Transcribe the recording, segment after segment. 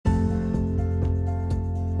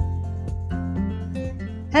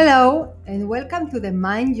Hello, and welcome to the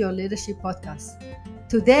Mind Your Leadership podcast.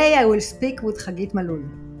 Today I will speak with Hagit Malul.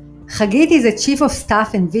 Hagit is a Chief of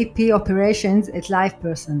Staff and VP Operations at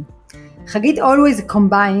LivePerson. Hagit always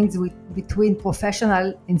combines between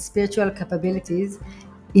professional and spiritual capabilities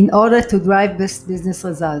in order to drive best business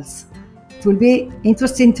results. It will be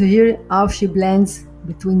interesting to hear how she blends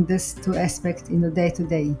between these two aspects in the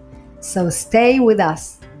day-to-day. So stay with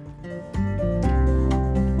us.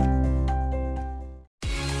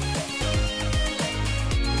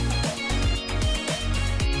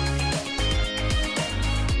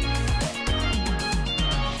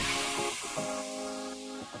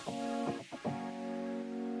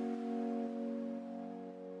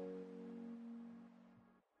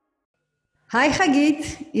 Hi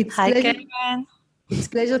Hagit, Hi, Karen. It's a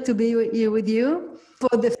pleasure to be here with you.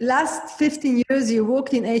 For the last 15 years, you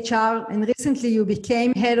worked in HR and recently you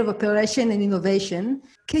became head of operation and innovation.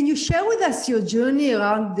 Can you share with us your journey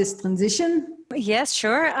around this transition? Yes,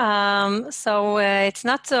 sure. It's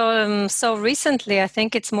not so recently. I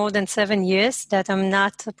think it's more than 7 years that I'm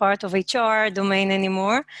not a part of HR domain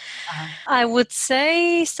anymore. I would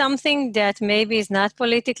say something that maybe is not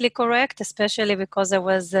politically correct, especially because I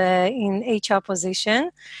was in HR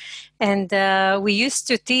position. And we used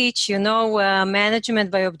to teach,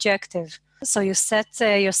 management by objective. So you set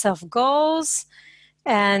yourself goals,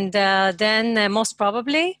 and then most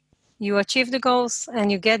probably you achieve the goals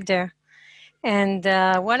and you get there. And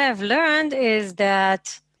what I've learned is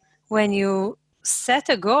that when you set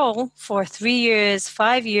a goal for 3 years,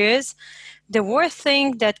 5 years, the worst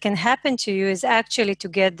thing that can happen to you is actually to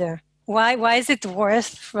get there. Why is it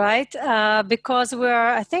worth, right? Because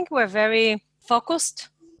I think we're very focused.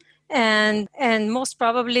 And most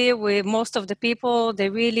probably with most of the people, they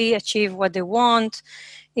really achieve what they want.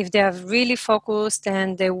 If they are really focused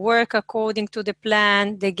and they work according to the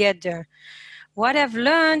plan, they get there. What I've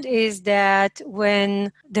learned is that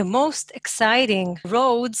when the most exciting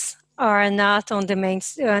roads are not on the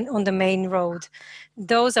main road,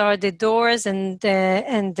 those are the doors and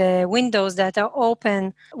the windows that are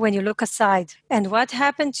open when you look aside. And what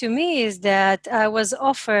happened to me is that I was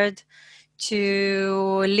offered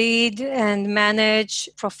to lead and manage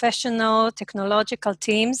professional technological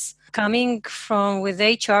teams coming from with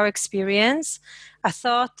HR experience. I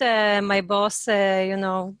thought my boss,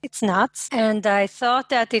 it's nuts. And I thought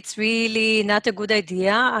that it's really not a good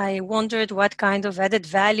idea. I wondered what kind of added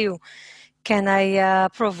value can I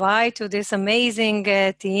provide to these amazing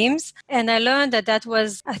teams. And I learned that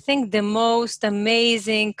was, I think, the most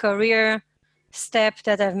amazing career step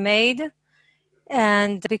that I've made.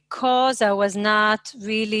 And because I was not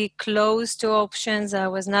really close to options, I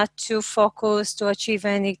was not too focused to achieve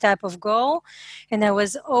any type of goal, and I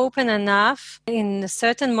was open enough in a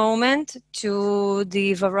certain moment to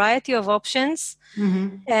the variety of options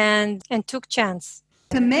and took chance.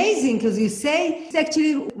 It's amazing because you say it's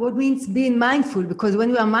actually what means being mindful, because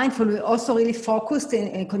when we are mindful, we're also really focused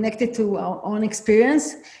and connected to our own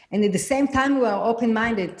experience. And at the same time, we are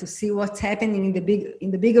open-minded to see what's happening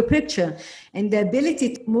in the bigger picture. And the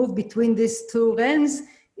ability to move between these two realms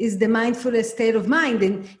is the mindfulness state of mind.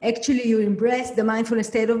 And actually you embrace the mindfulness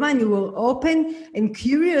state of mind. You were open and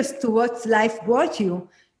curious to what life brought you.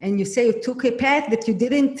 And you say you took a path that you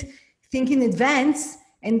didn't think in advance.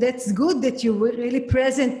 And that's good that you were really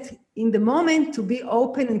present in the moment to be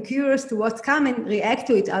open and curious to what's coming, react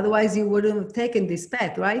to it. Otherwise, you wouldn't have taken this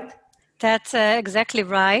path, right? That's exactly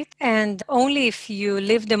right. And only if you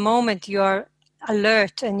live the moment, you are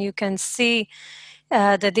alert and you can see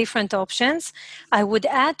the different options. I would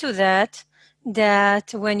add to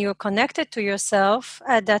that when you're connected to yourself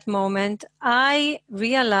at that moment, I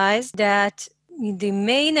realized that the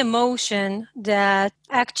main emotion that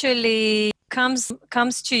actually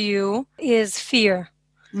comes to you is fear.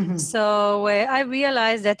 Mm-hmm. So I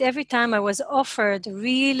realized that every time I was offered a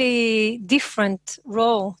really different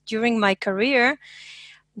role during my career,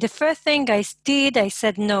 the first thing I did, I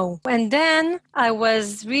said no. And then I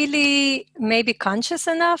was really maybe conscious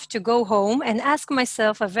enough to go home and ask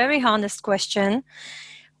myself a very honest question.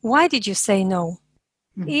 Why did you say no?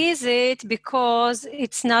 Mm-hmm. Is it because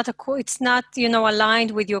it's not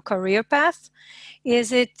aligned with your career path?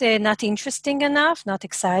 Is it not interesting enough, not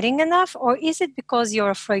exciting enough? Or is it because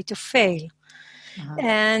you're afraid to fail?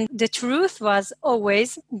 And the truth was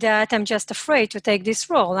always that I'm just afraid to take this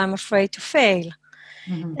role. I'm afraid to fail.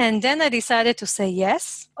 Mm-hmm. And then I decided to say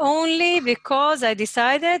yes, only because I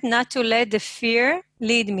decided not to let the fear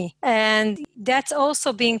lead me. And that's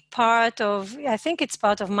also being I think it's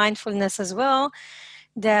part of mindfulness as well,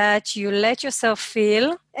 that you let yourself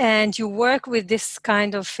feel and you work with this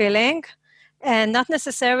kind of feeling and not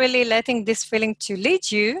necessarily letting this feeling to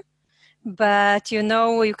lead you, but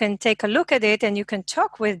you can take a look at it and you can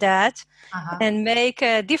talk with that and make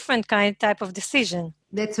a different type of decision.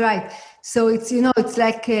 That's right. So it's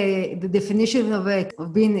like the definition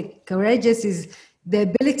of being courageous is the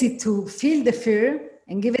ability to feel the fear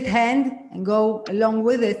and give it hand and go along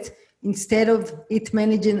with it, instead of it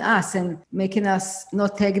managing us and making us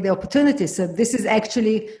not take the opportunity. So this is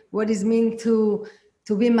actually what is mean to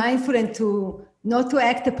be mindful and to not to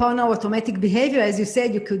act upon our automatic behavior. As you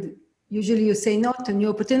said, you say no to new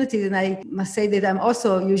opportunities. And I must say that I'm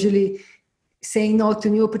also usually saying no to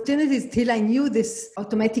new opportunities till I knew this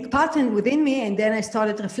automatic pattern within me. And then I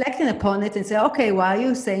started reflecting upon it and say, okay, why are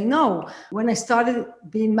you saying no? When I started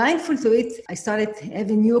being mindful to it, I started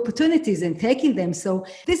having new opportunities and taking them. So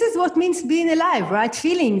this is what means being alive, right?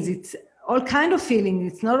 Feelings. It's all kind of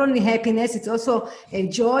feelings. It's not only happiness, it's also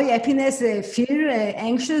joy, happiness, fear,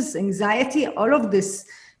 anxious, anxiety, all of this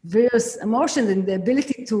various emotions, and the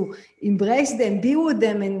ability to embrace them, be with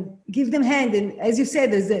them, and give them hand. And as you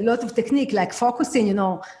said, there's a lot of technique like focusing,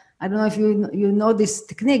 I don't know if you know this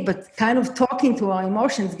technique, but kind of talking to our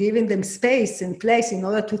emotions, giving them space and place in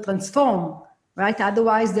order to transform, right?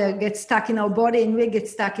 Otherwise they get stuck in our body and we get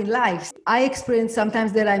stuck in life. I experience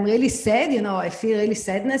sometimes that I'm really sad, I feel really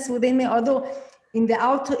sadness within me, although in the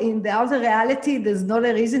outer reality, there's not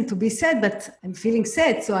a reason to be sad, but I'm feeling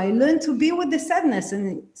sad. So I learn to be with the sadness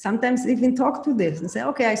and sometimes even talk to this and say,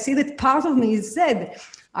 okay, I see that part of me is sad.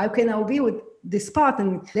 How can I be with this part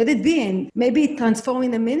and let it be? And maybe it transform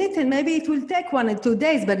in a minute and maybe it will take 1 or 2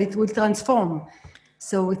 days, but it will transform.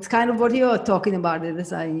 So it's kind of what you're talking about.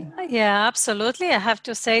 Yeah, absolutely. I have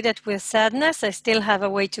to say that with sadness, I still have a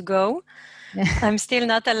way to go. I'm still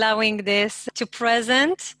not allowing this to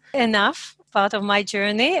present enough. Part of my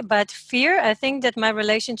journey, but fear, I think that my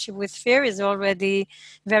relationship with fear is already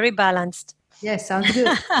very balanced. Yes, sounds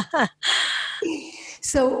good.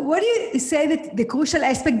 So what do you say that the crucial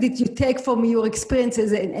aspect that you take from your experience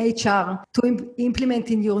as an HR to implement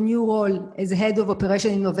in your new role as a head of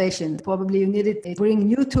operation innovation? Probably you needed to bring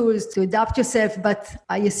new tools to adapt yourself, but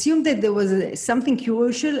I assume that there was something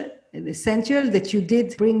crucial and essential that you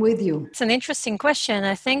did bring with you? It's an interesting question.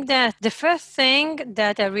 I think that the first thing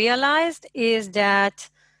that I realized is that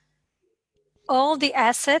all the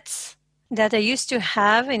assets that I used to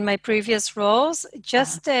have in my previous roles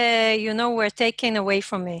just, were taken away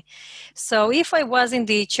from me. So if I was in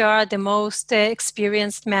the HR, the most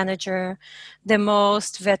experienced manager, the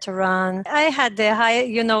most veteran, I had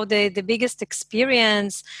the biggest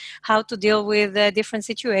experience, how to deal with different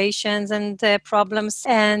situations and problems.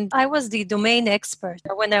 And I was the domain expert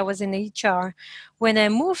when I was in HR. When I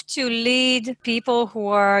moved to lead people who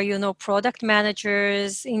are, product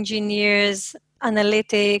managers, engineers,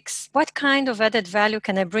 analytics, what kind of added value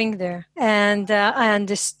can I bring there? And I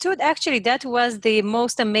understood actually that was the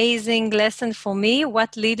most amazing lesson for me,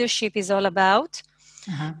 what leadership is all about,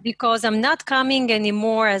 because I'm not coming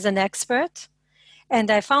anymore as an expert. And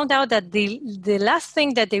I found out that the last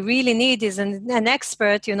thing that they really need is an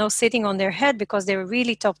expert, sitting on their head because they're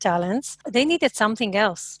really top talents. They needed something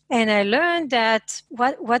else. And I learned that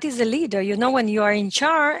what is a leader? When you are in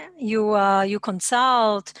charge, you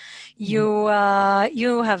consult, you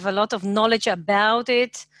have a lot of knowledge about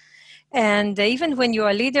it. And even when you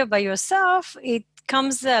are a leader by yourself, it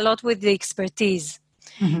comes a lot with the expertise.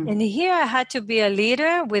 Mm-hmm. And here I had to be a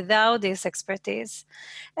leader without this expertise.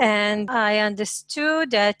 And I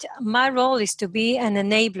understood that my role is to be an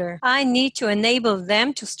enabler. I need to enable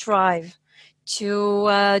them to strive,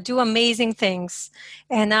 to do amazing things.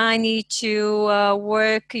 And I need to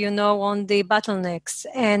work, on the bottlenecks.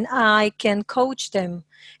 And I can coach them.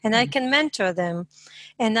 And I can mentor them.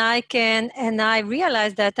 And I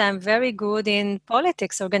realized that I'm very good in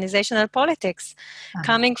politics, organizational politics.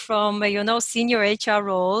 Coming from, senior HR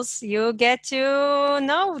roles, you get to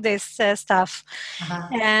know this stuff.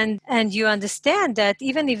 And you understand that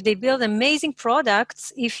even if they build amazing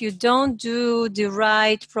products, if you don't do the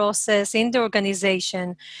right process in the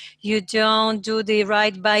organization, you don't do the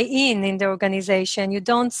right buy-in in the organization, you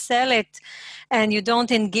don't sell it, and you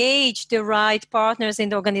don't engage the right partners in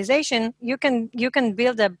the organization, you can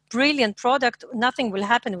build a brilliant product, nothing will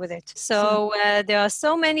happen with it. So there are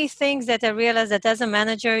so many things that I realized that as a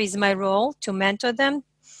manager is my role to mentor them,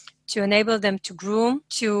 to enable them to groom,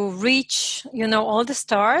 to reach, all the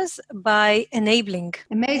stars by enabling.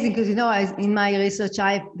 Amazing, because, in my research,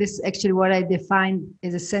 this is actually what I define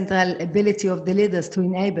as a central ability of the leaders to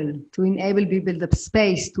enable people the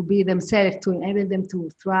space to be themselves, to enable them to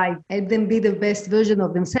thrive, help them be the best version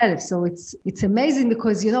of themselves. So it's amazing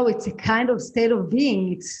because, it's a kind of state of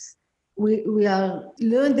being. It's we are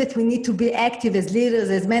learned that we need to be active as leaders,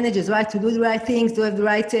 as managers, right? To do the right things, to have the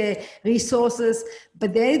right resources. But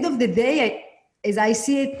at the end of the day, as I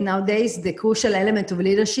see it nowadays, the crucial element of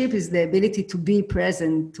leadership is the ability to be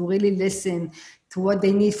present, to really listen to what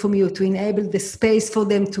they need from you, to enable the space for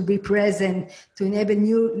them to be present, to enable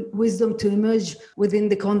new wisdom to emerge within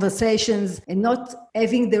the conversations, and not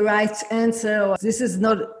having the right answer. This is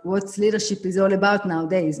not what leadership is all about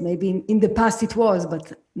nowadays. Maybe in the past it was,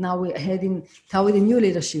 but now we're heading toward a new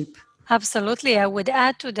leadership. Absolutely. I would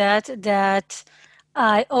add to that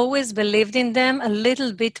I always believed in them a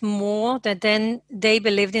little bit more than they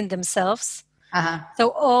believed in themselves.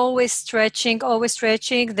 So always stretching.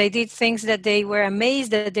 They did things that they were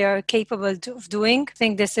amazed that they are capable of doing. I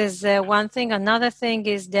think this is one thing. Another thing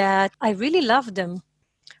is that I really love them.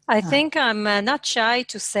 I think I'm not shy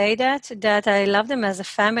to say that I love them as a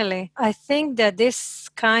family. I think that this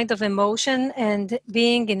kind of emotion and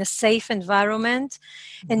being in a safe environment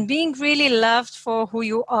and being really loved for who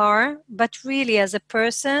you are, but really as a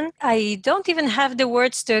person, I don't even have the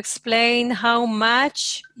words to explain how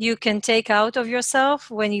much you can take out of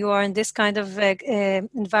yourself when you are in this kind of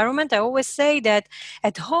environment. I always say that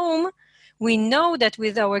at home, we know that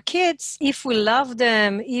with our kids, if we love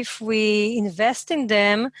them, if we invest in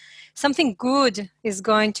them, something good is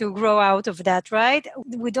going to grow out of that, right?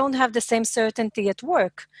 We don't have the same certainty at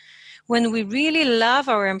work. When we really love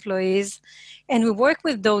our employees and we work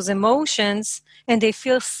with those emotions and they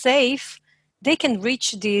feel safe, they can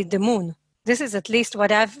reach the moon. This is at least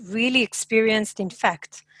what I've really experienced in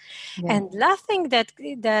fact. Yeah. And last thing that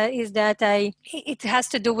it has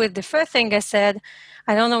to do with the first thing I said.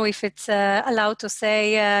 I don't know if it's allowed to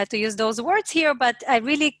say, to use those words here, but I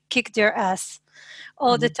really kicked their ass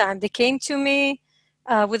all the time. They came to me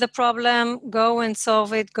with a problem, go and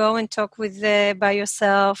solve it, go and talk with by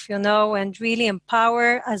yourself, and really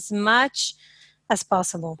empower as much as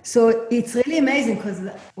possible. So it's really amazing because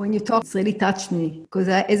when you talk, it's really touched me because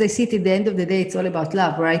as I see it at the end of the day, it's all about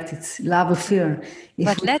love, right? It's love or fear.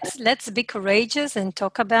 But let's be courageous and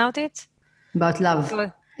talk about it. About love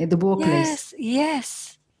at the workplace.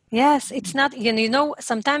 Yes. It's not,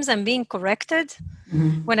 sometimes I'm being corrected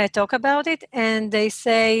when I talk about it and they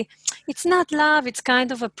say, it's not love, it's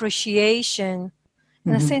kind of appreciation.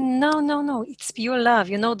 And I say, no, it's pure love.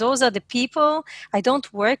 Those are the people. I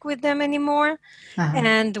don't work with them anymore.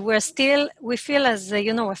 And we feel as,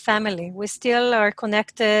 a family. We still are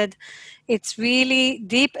connected. It's really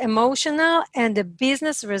deep, emotional, and the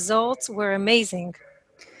business results were amazing.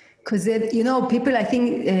 Because, people, I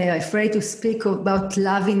think, are afraid to speak about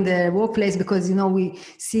love in the workplace because, we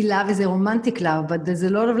see love as a romantic love, but there's a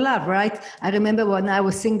lot of love, right? I remember when I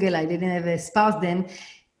was single, I didn't have a spouse then.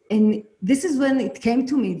 And this is when it came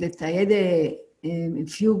to me that I had a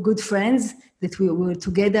few good friends that we were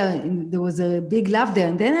together and there was a big love there.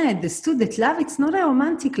 And then I understood that love, it's not a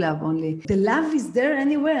romantic love only. The love is there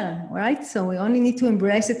anywhere, right? So we only need to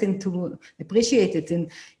embrace it and to appreciate it.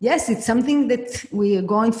 And yes, it's something that we are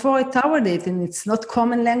going toward it. And it's not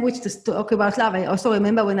common language to talk about love. I also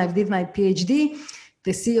remember when I did my PhD,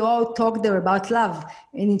 the CEO talked there about love.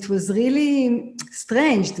 And it was really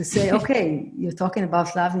strange to say, okay, you're talking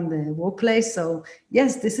about love in the workplace. So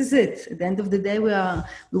yes, this is it. At the end of the day,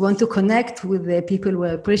 we want to connect with the people we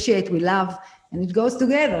appreciate, we love, and it goes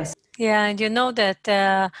together. Yeah, and you know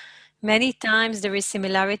that many times there is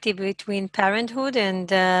similarity between parenthood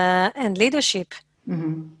and leadership.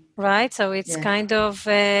 Right? So it's kind of,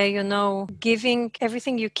 giving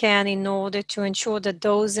everything you can in order to ensure that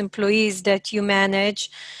those employees that you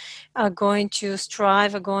manage are going to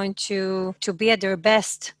strive, are going to be at their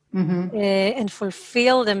best and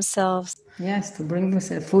fulfill themselves. Yes, to bring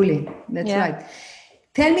themselves fully. That's right.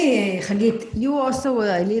 Tell me, Hagit, you also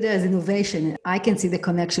were a leader as innovation. I can see the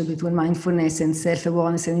connection between mindfulness and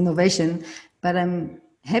self-awareness and innovation, but I'm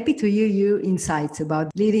happy to hear your insights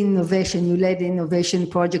about leading innovation. You led the innovation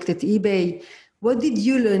project at eBay. What did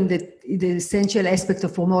you learn that the essential aspect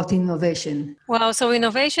of promoting innovation? Well, so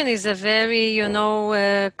innovation is a very,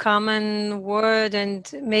 common word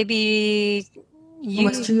and maybe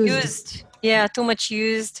used. Yeah, too much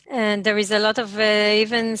used. And there is a lot of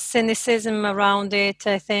even cynicism around it,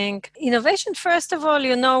 I think. Innovation, first of all,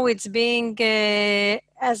 it's being,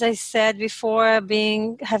 as I said before,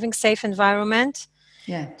 having safe environment.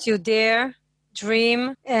 Yeah. To dare,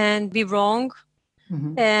 dream, and be wrong,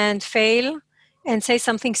 and fail, and say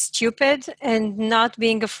something stupid, and not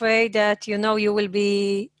being afraid that, you will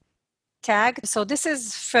be tagged. So this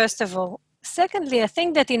is first of all. Secondly, I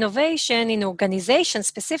think that innovation in organizations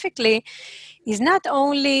specifically is not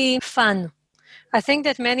only fun, I think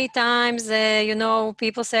that many times,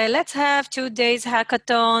 people say, let's have 2 days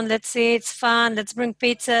hackathon. Let's see, it's fun. Let's bring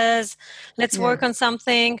pizzas. Let's work on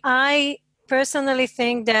something. I personally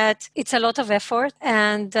think that it's a lot of effort,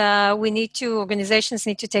 and organizations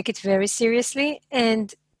need to take it very seriously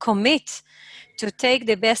and commit to take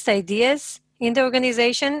the best ideas in the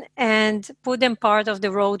organization and put them part of the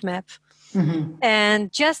roadmap. Mm-hmm.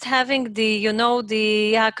 And just having the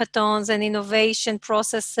hackathons and innovation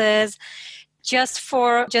processes, just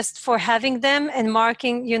for having them and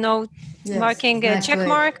marking a check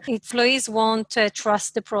mark, employees won't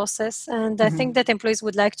trust the process. And I think that employees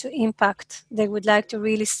would like to impact. They would like to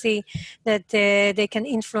really see that they can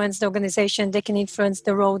influence the organization, they can influence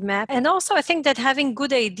the roadmap. And also, I think that having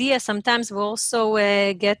good ideas sometimes will also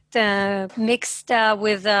get mixed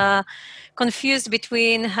with confused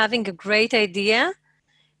between having a great idea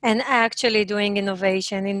and actually doing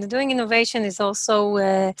innovation. And doing innovation is also,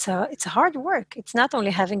 it's a hard work. It's not only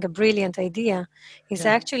having a brilliant idea, it's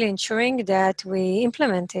actually ensuring that we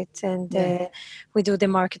implement it and we do the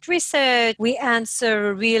market research, we answer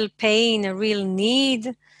a real pain, a real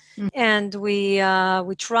need, and we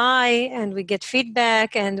try and we get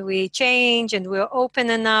feedback and we change and we're open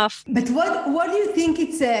enough. But what do you think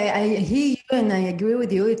it's, I hear you and I agree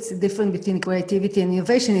with you, it's different between creativity and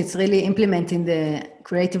innovation. It's really implementing the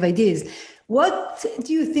creative ideas. What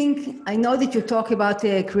do you think, I know that you talk about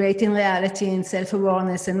creating reality and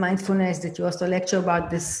self-awareness and mindfulness, that you also lecture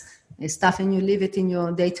about this stuff and you live it in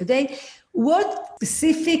your day-to-day. What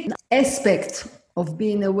specific aspect of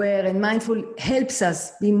being aware and mindful helps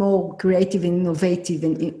us be more creative and innovative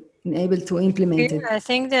and able to implement it? I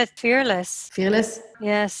think that fearless. Fearless?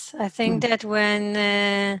 Yes. I think that when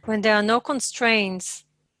there are no constraints,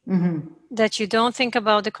 that you don't think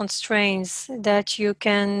about the constraints, that you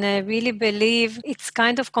can really believe it's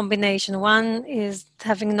kind of combination. One is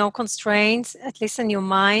having no constraints, at least in your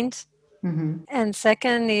mind. And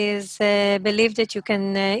second is believe that you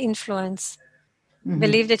can influence.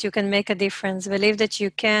 Believe that you can make a difference. Believe that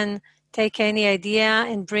you can take any idea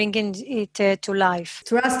and bring it to life.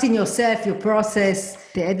 Trust in yourself, your process,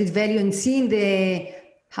 the added value, and seeing the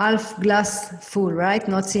half glass full, right?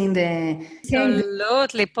 Not seeing the...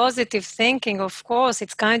 Absolutely. Positive thinking, of course.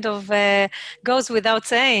 It's kind of goes without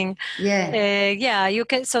saying. Yeah. You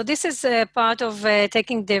can. So this is part of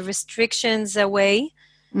taking the restrictions away.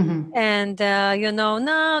 And,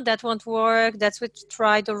 no, that won't work. That's what we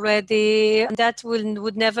tried already. That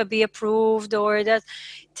would never be approved, or that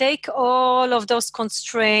take all of those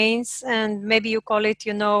constraints and maybe you call it,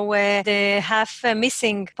 the half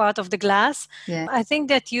missing part of the glass. Yeah. I think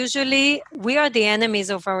that usually we are the enemies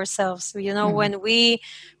of ourselves. When we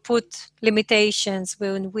put limitations,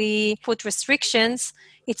 when we put restrictions,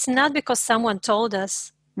 it's not because someone told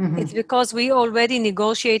us. It's because we already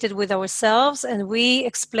negotiated with ourselves and we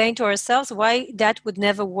explained to ourselves why that would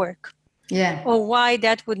never work. Yeah. Or why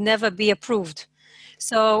that would never be approved.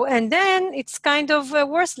 So, and then it's kind of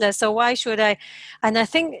worthless. So why should I? And I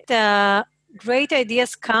think the great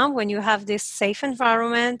ideas come when you have this safe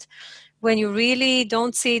environment, when you really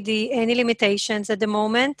don't see any limitations at the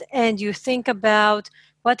moment, and you think about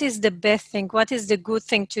what is the best thing, what is the good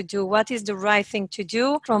thing to do, what is the right thing to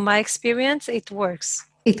do. From my experience, it works.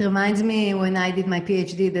 It reminds me when I did my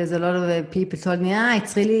PhD, there's a lot of people told me,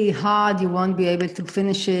 it's really hard, you won't be able to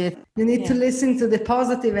finish it. You need to listen to the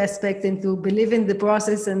positive aspect and to believe in the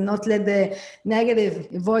process and not let the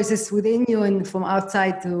negative voices within you and from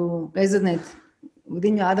outside to resonate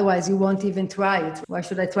within you. Otherwise, you won't even try it. Why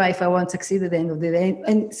should I try if I won't succeed at the end of the day?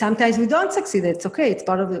 And sometimes we don't succeed. It's okay. It's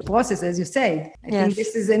part of the process, as you say. I think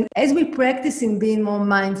this is, as we practice in being more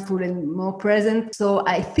mindful and more present, so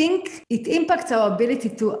I think it impacts our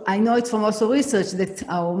ability to, I know it's from also research, that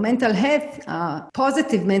our mental health,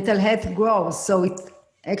 positive mental health grows. So it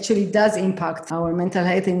actually does impact our mental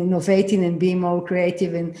health and innovating and being more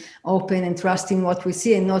creative and open and trusting what we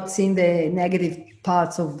see and not seeing the negative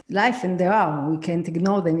parts of life. And there are, we can't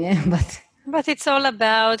ignore them, But it's all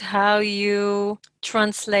about how you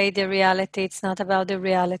translate the reality. It's not about the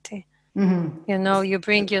reality. You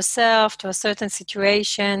bring yourself to a certain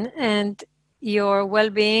situation and your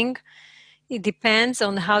well-being, it depends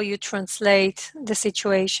on how you translate the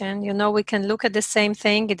situation. We can look at the same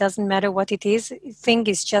thing. It doesn't matter what it is. Thing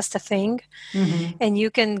is just a thing. And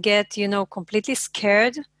you can get, completely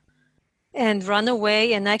scared and run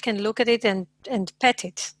away. And I can look at it and pet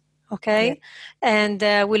it. Okay. Yeah.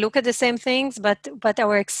 And we look at the same things, but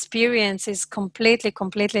our experience is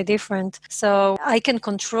completely different. So I can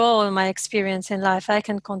control my experience in life. I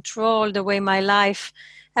can control the way my life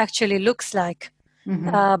actually looks like.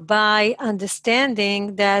 by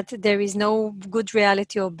understanding that there is no good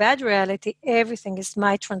reality or bad reality. Everything is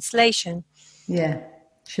my translation. Yeah,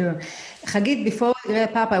 sure. Hagit, before we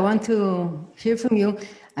wrap up, I want to hear from you.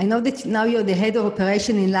 I know that now you're the head of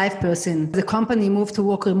operation in LivePerson. The company moved to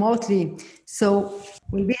work remotely. So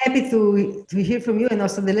we'll be happy to hear from you and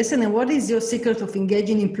also the listener. What is your secret of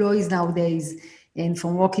engaging employees nowadays and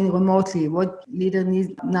from working remotely? What leader needs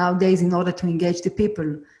nowadays in order to engage the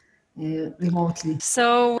people remotely?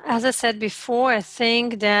 So, as I said before, I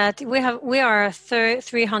think that we are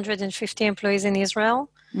 350 employees in Israel,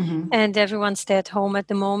 and everyone stay at home at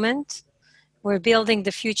the moment. We're building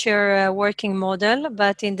the future working model,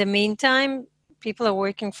 but in the meantime, people are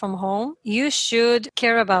working from home. You should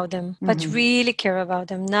care about them, but really care about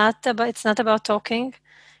them. It's not about talking.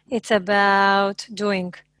 It's about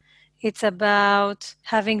doing. It's about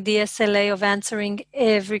having the SLA of answering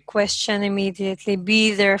every question immediately.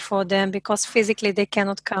 Be there for them because physically they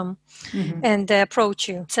cannot come and approach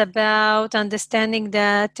you. It's about understanding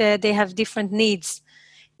that they have different needs.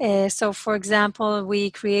 So, for example, we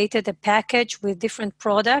created a package with different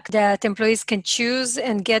products that employees can choose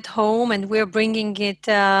and get home, and we're bringing it,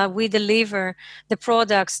 we deliver the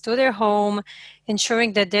products to their home,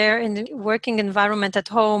 ensuring that their working environment at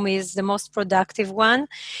home is the most productive one.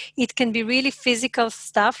 It can be really physical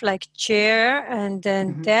stuff like chair and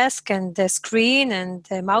then desk and the screen and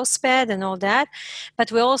the mouse pad and all that.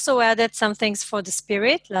 But we also added some things for the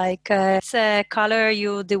spirit, like color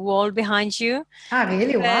the wall behind you. Ah,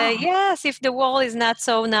 really? Wow. Yes, if the wall is not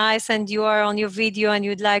so nice and you are on your video and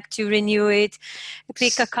you'd like to renew it,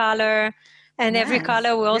 pick a color. And every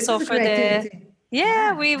color we also offer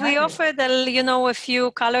we offer a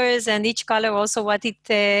few colors, and each color also what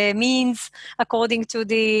it means according to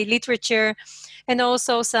the literature, and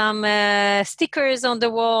also some stickers on the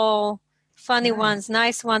wall, funny ones,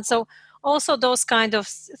 nice ones. So also those kind of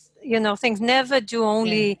things. Never do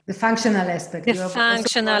only the functional aspect. The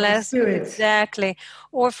functional aspect, exactly.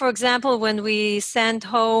 Or for example, when we send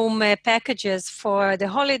home packages for the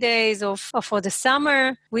holidays or for the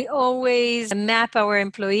summer, we always map our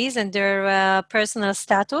employees and their personal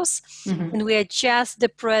status, and we adjust the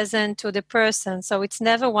present to the person. So it's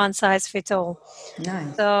never one size fits all.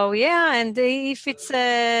 Nice. So yeah, and if it's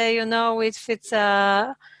if it's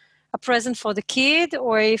a present for the kid,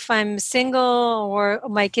 or if I'm single or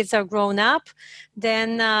my kids are grown up,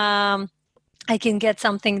 then I can get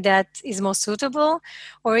something that is more suitable.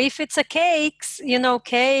 Or if it's cakes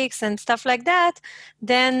and stuff like that,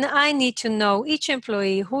 then I need to know each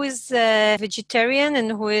employee who is vegetarian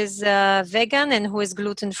and who is vegan and who is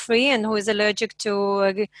gluten-free and who is allergic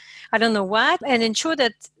to I don't know what, and ensure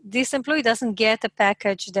that this employee doesn't get a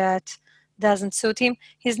package that doesn't suit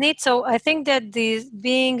his needs. So I think that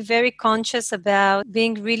being very conscious about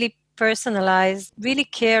being really personalized, really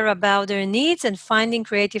care about their needs and finding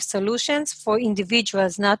creative solutions for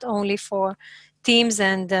individuals, not only for teams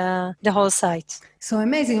and the whole site. So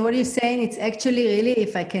amazing. What you're saying, it's actually really,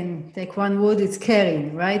 if I can take one word, it's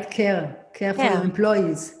caring, right? Care for your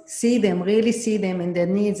employees. See them, really see them and their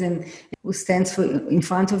needs and who stands in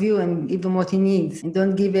front of you and give them what he needs. And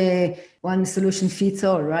don't give one solution fits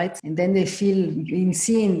all, right? And then they feel being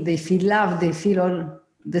seen, they feel loved, they feel all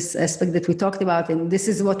this aspect that we talked about. And this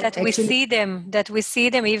is what we see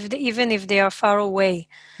them, even if they are far away.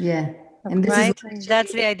 Yeah. And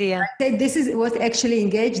that's the idea. This is what actually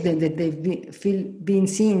engaged them, that they feel being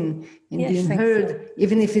seen and being heard,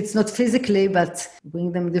 even if it's not physically, but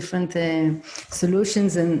bring them different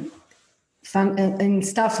solutions and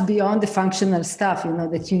stuff beyond the functional stuff,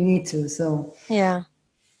 that you need to. So yeah.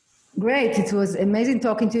 Great. It was amazing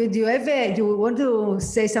talking to you. Do you want to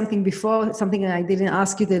say something before, something I didn't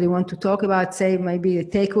ask you that you want to talk about, say maybe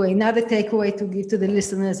another takeaway to give to the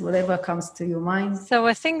listeners, whatever comes to your mind? So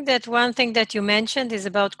I think that one thing that you mentioned is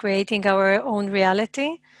about creating our own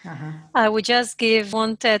reality. I would just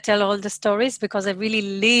won't tell all the stories because I really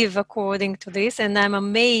live according to this, and I'm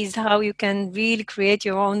amazed how you can really create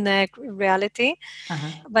your own reality.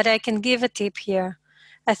 But I can give a tip here.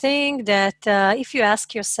 I think that if you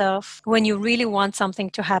ask yourself when you really want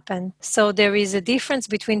something to happen, so there is a difference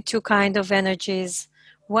between two kinds of energies.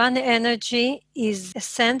 One energy is a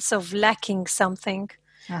sense of lacking something.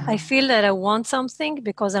 I feel that I want something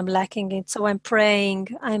because I'm lacking it. So I'm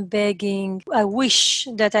praying, I'm begging, I wish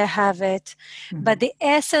that I have it. But the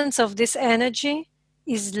essence of this energy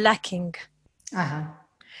is lacking.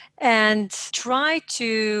 And try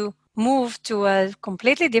to move to a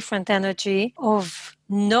completely different energy of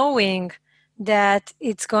knowing that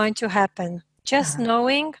it's going to happen. Just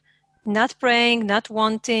knowing, not praying, not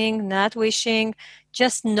wanting, not wishing,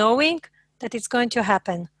 just knowing that it's going to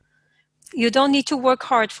happen. You don't need to work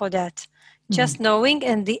hard for that. Just knowing,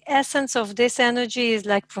 and the essence of this energy is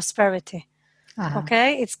like prosperity.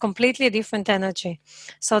 Okay, it's completely different energy.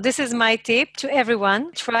 So this is my tip to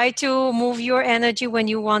everyone. Try to move your energy when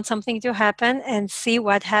you want something to happen and see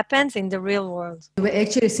what happens in the real world. We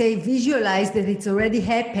actually say visualize that it's already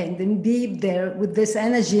happened and be there with this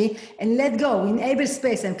energy and let go. Enable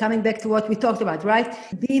space. I'm coming back to what we talked about, right?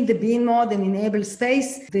 Be in the being mode and enable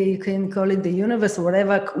space. You can call it the universe or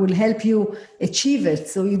whatever will help you achieve it.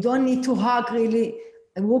 So you don't need to work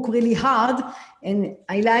really hard. And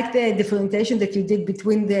I like the differentiation that you did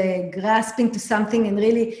between the grasping to something and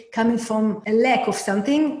really coming from a lack of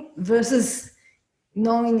something versus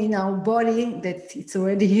knowing in our body that it's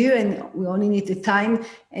already here and we only need the time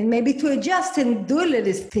and maybe to adjust and do all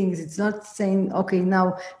these things. It's not saying, okay,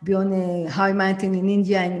 now be on a high mountain in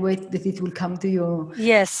India and wait that it will come to you.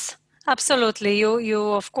 Yes. Absolutely. You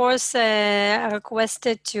of course are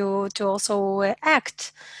requested to also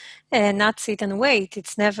act. Not sit and wait.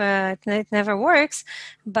 It never works,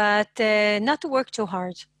 but not to work too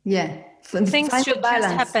hard. Yeah. Things should just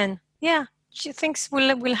happen. Yeah. Things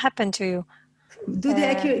will happen to you. Do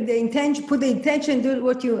the intention, put the intention, do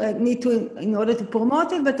what you need to in order to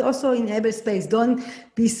promote it, but also enable space. Don't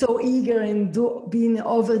be so eager and being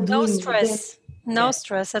overdoing. No stress. No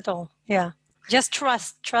stress at all. Yeah. Just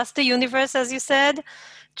trust the universe, as you said.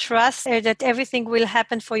 Trust that everything will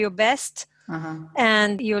happen for your best.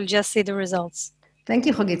 And you'll just see the results. Thank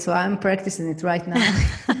you, Hagit. So I'm practicing it right now.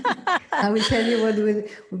 I will tell you what will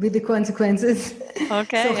be the consequences.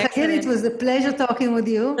 Okay. So Hagit, it was a pleasure talking with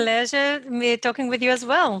you. Pleasure me talking with you as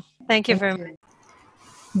well. Thank you very much.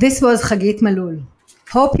 This was Hagit Malul.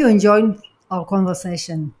 Hope you enjoyed our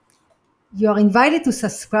conversation. You are invited to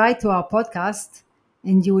subscribe to our podcast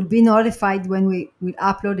and you will be notified when we will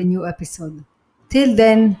upload a new episode. Till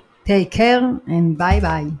then, take care and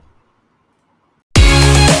bye-bye.